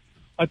cop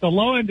at the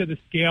low end of the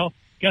scale,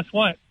 guess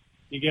what?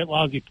 You get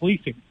lousy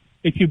policing.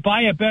 If you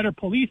buy a better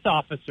police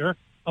officer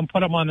and put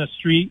them on the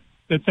street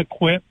that's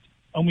equipped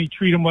and we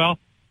treat them well,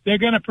 they're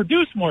going to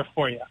produce more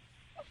for you.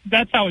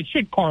 That's how it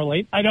should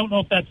correlate. I don't know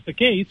if that's the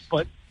case,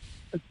 but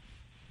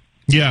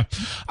yeah,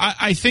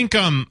 I think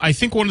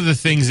one of the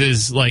things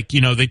is, like,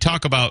 they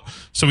talk about,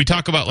 we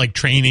talk about like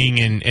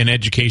training and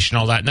education,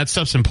 all that, and that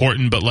stuff's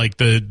important. But like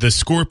the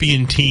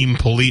Scorpion team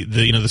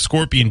the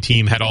Scorpion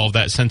team had all of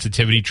that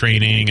sensitivity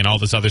training and all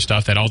this other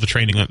stuff, all the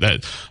training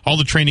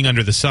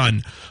under the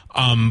sun.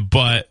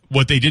 But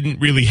what they didn't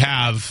really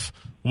have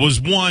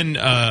was one,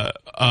 I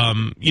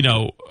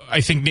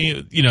think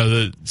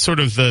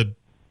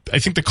I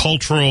think the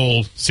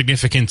cultural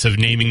significance of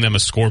naming them a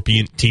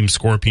Team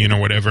Scorpion or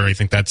whatever, I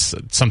think that's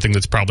something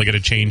that's probably going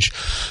to change,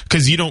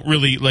 because you don't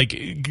really,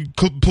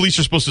 police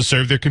are supposed to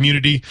serve their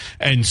community,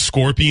 and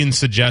Scorpion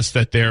suggests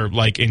that they're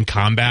like in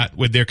combat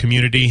with their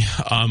community,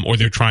 or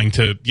they're trying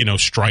to,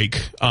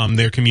 strike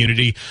their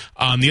community.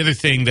 The other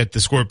thing that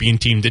the Scorpion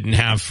team didn't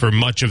have for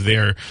much of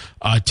their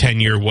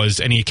tenure was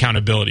any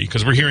accountability,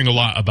 because we're hearing a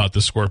lot about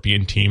the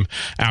Scorpion team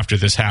after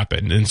this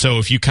happened. And so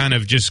if you kind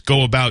of just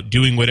go about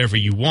doing whatever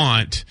you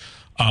want,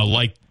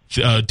 like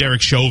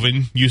Derek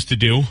Chauvin used to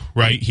do,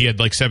 right? He had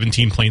like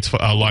 17 complaints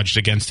lodged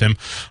against him,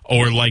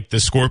 or like the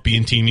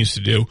Scorpion team used to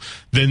do,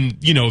 then,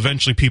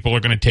 eventually people are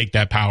going to take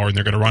that power and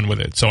they're going to run with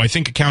it. So I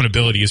think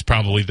accountability is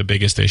probably the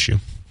biggest issue.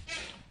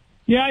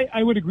 Yeah,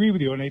 I would agree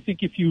with you. And I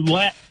think if you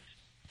let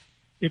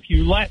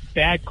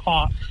bad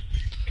cops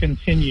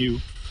continue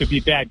to be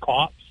bad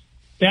cops,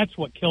 that's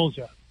what kills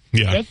you.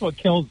 Yeah. That's what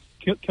kills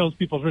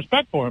people's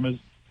respect for them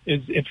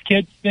is if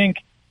kids think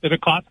that a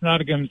cop's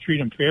not going to treat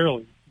them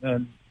fairly.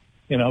 And,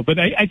 but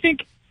I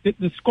think that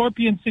the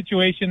Scorpion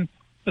situation,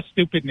 it's a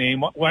stupid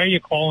name. Why are you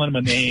calling them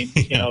a name,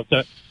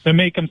 to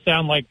make them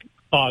sound like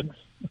thugs?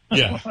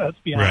 Yeah. Let's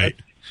be honest. Right.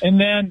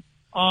 And then,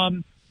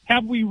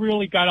 have we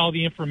really got all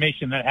the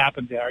information that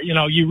happened there?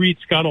 You read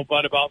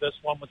scuttlebutt about this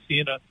one with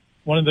seeing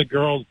one of the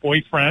girls'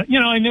 boyfriend,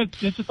 and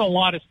there's just a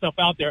lot of stuff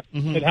out there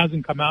that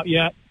hasn't come out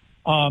yet.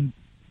 And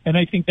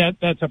I think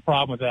that's a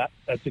problem with that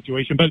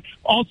situation. But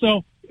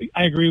also,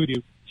 I agree with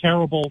you.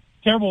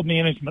 Terrible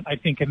management, I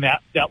think, in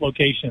that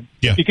location.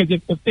 Yeah. Because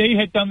if they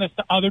had done this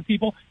to other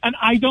people, and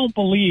I don't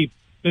believe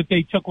that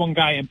they took one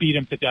guy and beat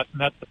him to death,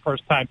 and that's the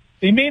first time.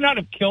 They may not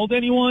have killed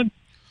anyone,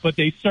 but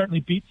they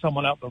certainly beat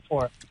someone up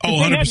before. Oh,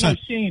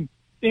 100%.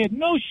 They had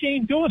no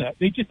shame doing it.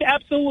 They just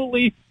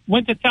absolutely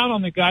went to town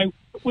on the guy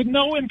with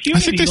no impunity. I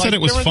think they said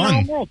it was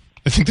fun.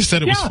 I think they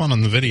said it was fun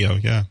on the video.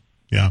 Yeah.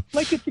 Yeah.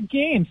 Like it's a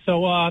game.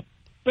 So,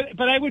 but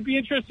I would be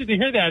interested to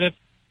hear that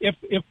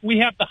if we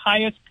have the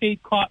highest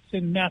paid cops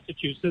in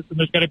Massachusetts, and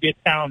there's got to be a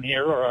town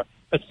here or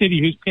a city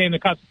who's paying the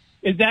cops,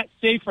 is that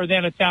safer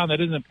than a town that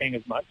isn't paying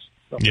as much?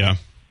 So. Yeah.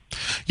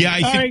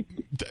 Yeah.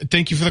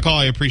 Thank you for the call.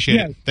 I appreciate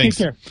it. Thanks.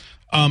 Take care.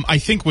 I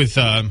think with,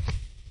 I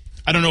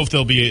don't know if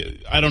that'll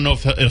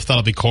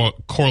be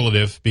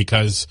correlative,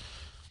 because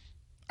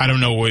I don't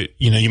know what,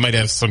 you might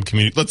have some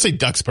community. Let's say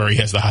Duxbury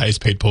has the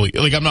highest paid police.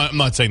 Like, I'm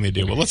not saying they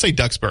do, but let's say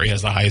Duxbury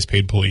has the highest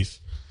paid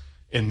police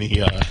in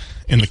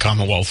the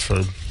Commonwealth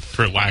for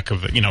lack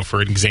of,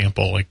 for an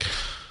example. Like,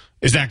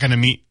 is that going to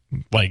meet,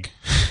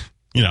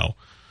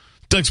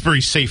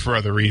 Duxbury's safe for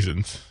other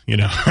reasons,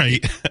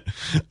 right?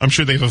 I'm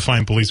sure they have a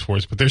fine police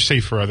force, but they're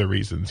safe for other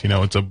reasons.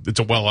 It's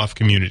a well-off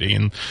community.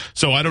 And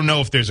so I don't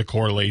know if there's a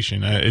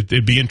correlation.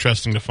 It'd be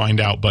interesting to find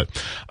out, but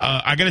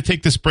I got to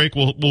take this break.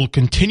 We'll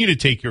continue to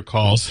take your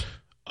calls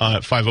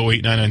at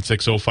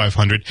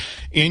 508-996-0500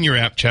 and your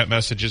app chat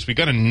messages. We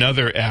got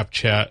another app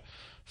chat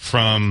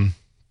from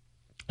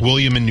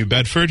William in New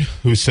Bedford,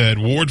 who said,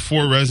 Ward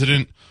 4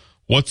 resident,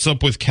 what's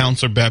up with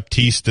Councilor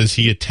Baptiste? Does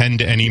he attend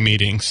to any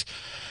meetings?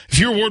 If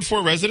you're a Ward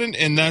 4 resident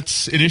and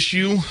that's an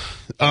issue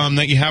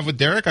that you have with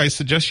Derek, I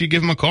suggest you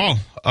give him a call.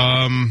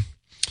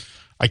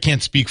 I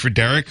can't speak for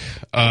Derek.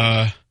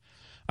 I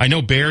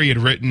know Barry had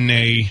written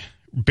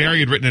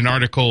an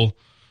article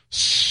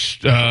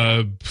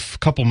a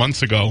couple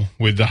months ago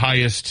with the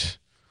highest,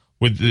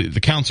 with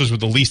the councilors with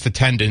the least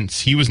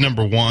attendance. He was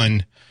number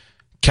 1.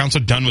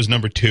 Councilor Dunn was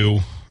number 2.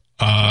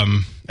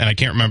 And I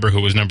can't remember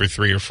who was number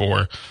 3 or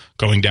 4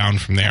 going down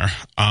from there.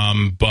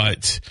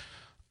 But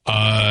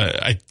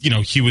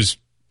he was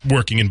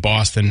working in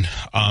Boston.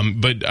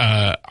 But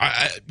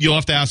you'll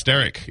have to ask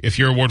Derek. If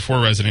you're a Ward 4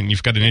 resident and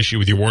you've got an issue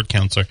with your ward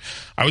counselor,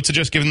 I would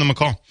suggest giving them a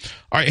call.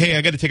 All right. Hey,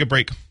 I got to take a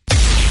break.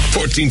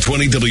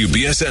 1420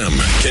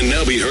 WBSM can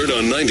now be heard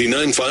on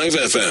 99.5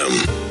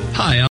 FM.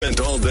 Hi.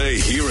 Spent all day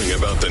hearing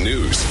about the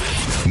news.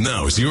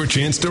 Now's your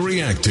chance to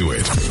react to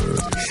it.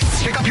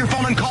 Pick up your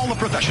phone and call the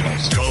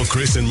professionals. Call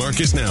Chris and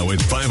Marcus now at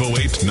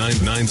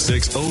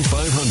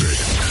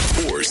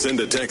 508-996-0500 or send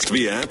a text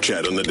via app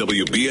chat on the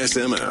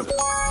WBSM app.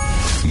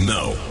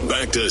 Now,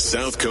 back to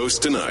South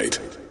Coast Tonight.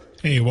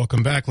 Hey,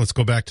 welcome back. Let's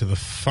go back to the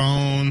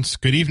phones.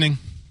 Good evening.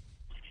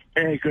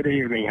 Hey, good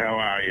evening. How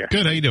are you?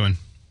 Good. How you doing?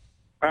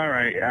 All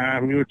right.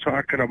 You were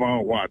talking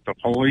about what? The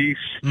police?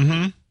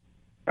 Mm-hmm.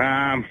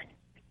 I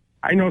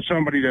know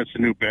somebody that's a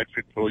New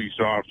Bedford police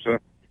officer,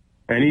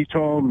 and he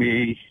told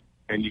me,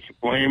 and you can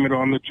blame it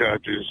on the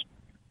judges,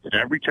 that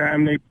every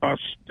time they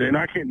bust, they're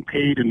not getting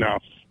paid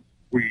enough.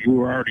 You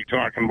were already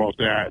talking about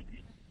that.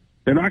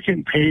 They're not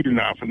getting paid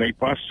enough, and they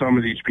bust some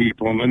of these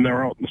people, and then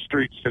they're out in the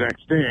streets the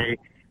next day.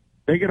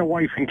 They get a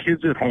wife and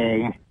kids at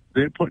home.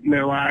 They're putting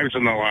their lives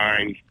on the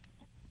line,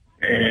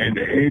 and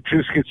it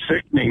just gets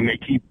sickening. They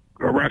keep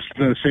arresting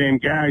the same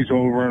guys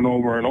over and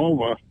over and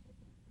over,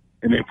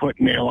 and they're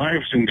putting their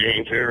lives in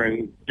danger,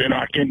 and they're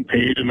not getting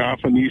paid enough,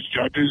 and these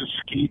judges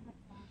keep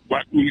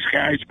letting these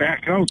guys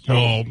back out. So,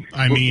 well,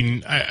 I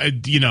mean,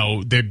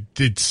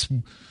 it's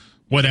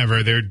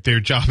whatever. Their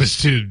job is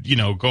to,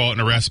 go out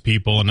and arrest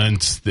people, and then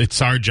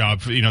it's our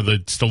job.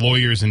 It's the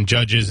lawyers and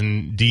judges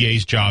and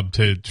DA's job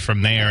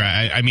from there.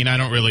 I mean, I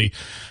don't really,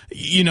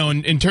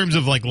 in terms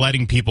of like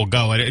letting people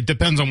go, it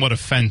depends on what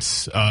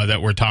offense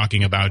that we're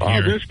talking about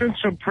here. There's been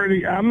some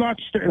pretty. I know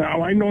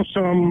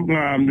some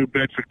New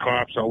Bedford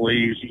cops are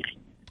lazy.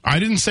 I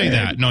didn't say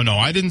that. No,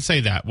 I didn't say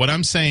that. What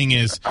I'm saying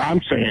is,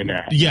 I'm saying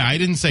that. Yeah, I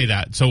didn't say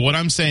that. So what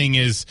I'm saying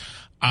is,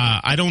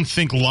 I don't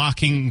think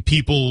locking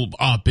people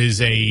up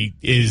is a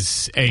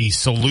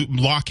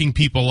locking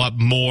people up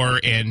more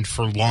and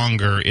for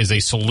longer is a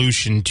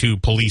solution to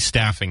police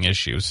staffing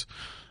issues.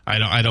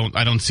 I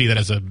don't see that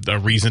as a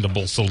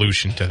reasonable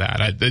solution to that.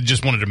 I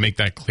just wanted to make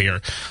that clear.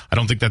 I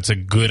don't think that's a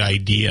good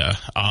idea.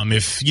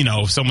 If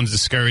someone's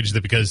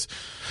discouraged because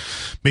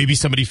maybe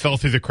somebody fell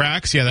through the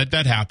cracks, yeah,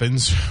 that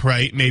happens,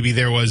 right? Maybe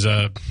there was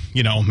a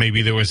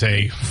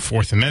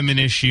Fourth Amendment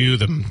issue,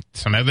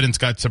 some evidence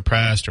got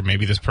suppressed, or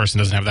maybe this person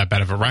doesn't have that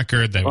bad of a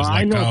record that was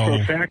let go. I know for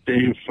a fact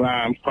they've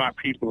caught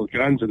people with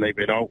guns and they've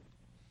been out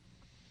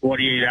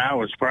 48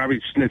 hours, probably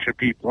snitching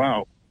people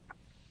out.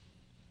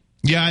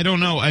 Yeah, I don't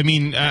know. I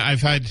mean,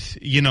 I've had,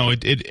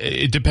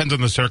 it depends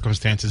on the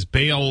circumstances.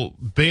 Bail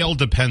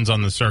depends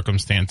on the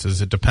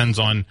circumstances. It depends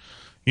on,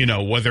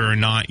 whether or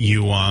not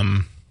you,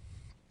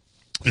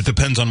 it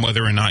depends on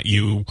whether or not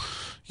you,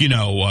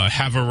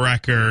 have a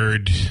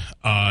record,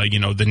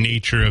 the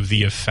nature of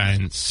the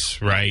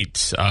offense,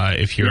 right?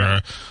 If you're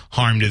a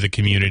harm to the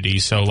community.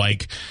 So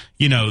like,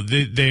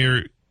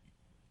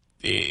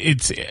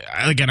 it's,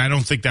 again, I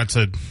don't think that's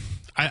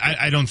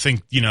I don't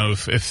think,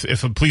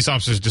 if a police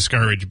officer is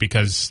discouraged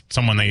because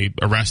someone they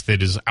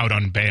arrested is out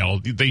on bail,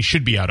 they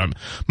should be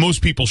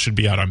most people should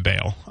be out on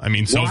bail. I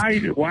mean, so.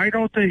 Why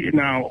don't they?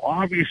 Now,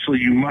 obviously,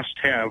 you must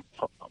have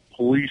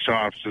police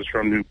officers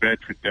from New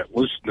Bedford that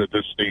listen to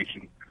this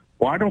station.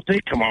 Why don't they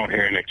come out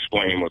here and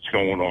explain what's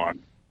going on?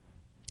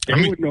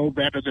 They would know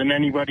better than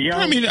anybody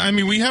else. I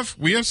mean, we have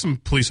some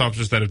police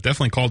officers that have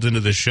definitely called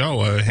into the show.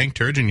 Hank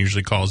Turgeon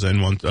usually calls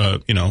in once,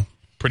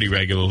 pretty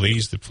regularly.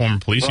 He's the former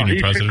police union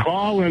president. He should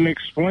call and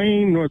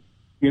explain what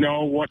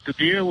the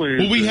deal is.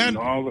 Well, we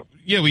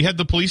had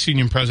the police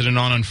union president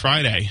on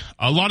Friday.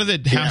 A lot of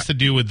it has to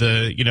do with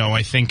the,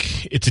 I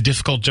think it's a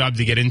difficult job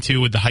to get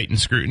into with the heightened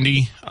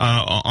scrutiny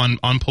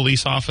on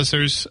police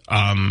officers.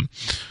 And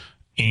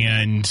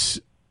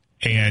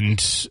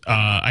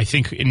I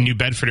think in New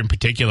Bedford in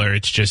particular,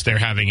 it's just they're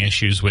having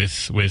issues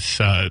with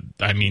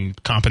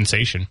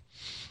compensation.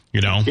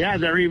 Yeah,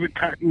 they're even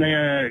cutting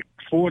the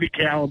 40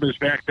 calibers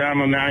back down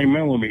to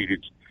 9mm.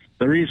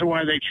 The reason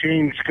why they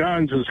changed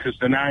guns is because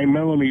the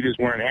 9mm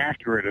weren't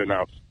accurate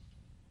enough.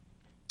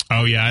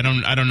 Oh yeah, I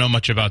don't know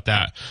much about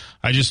that.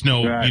 I just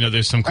know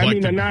there's some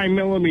collective. I mean,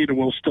 the 9mm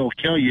will still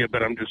kill you,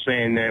 but I'm just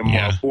saying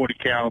that 40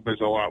 caliber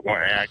is a lot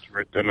more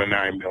accurate than the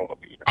 9mm.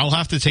 I'll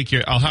have to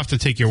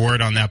take your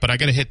word on that, but I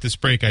got to hit this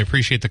break. I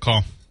appreciate the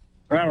call.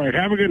 All right,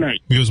 have a good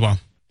night. You as well.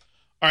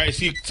 All right, I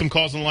see some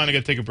calls on the line. I got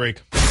to take a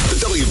break.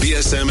 The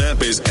WBSM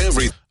app is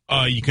everything.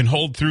 You can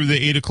hold through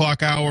the 8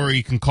 o'clock hour, or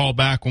you can call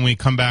back when we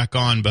come back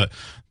on, but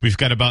we've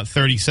got about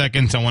 30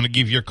 seconds. I want to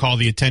give your call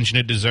the attention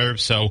it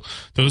deserves. So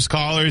those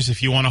callers,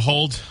 if you want to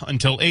hold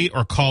until 8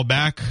 or call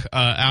back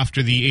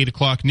after the 8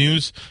 o'clock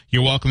news,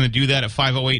 you're welcome to do that at 508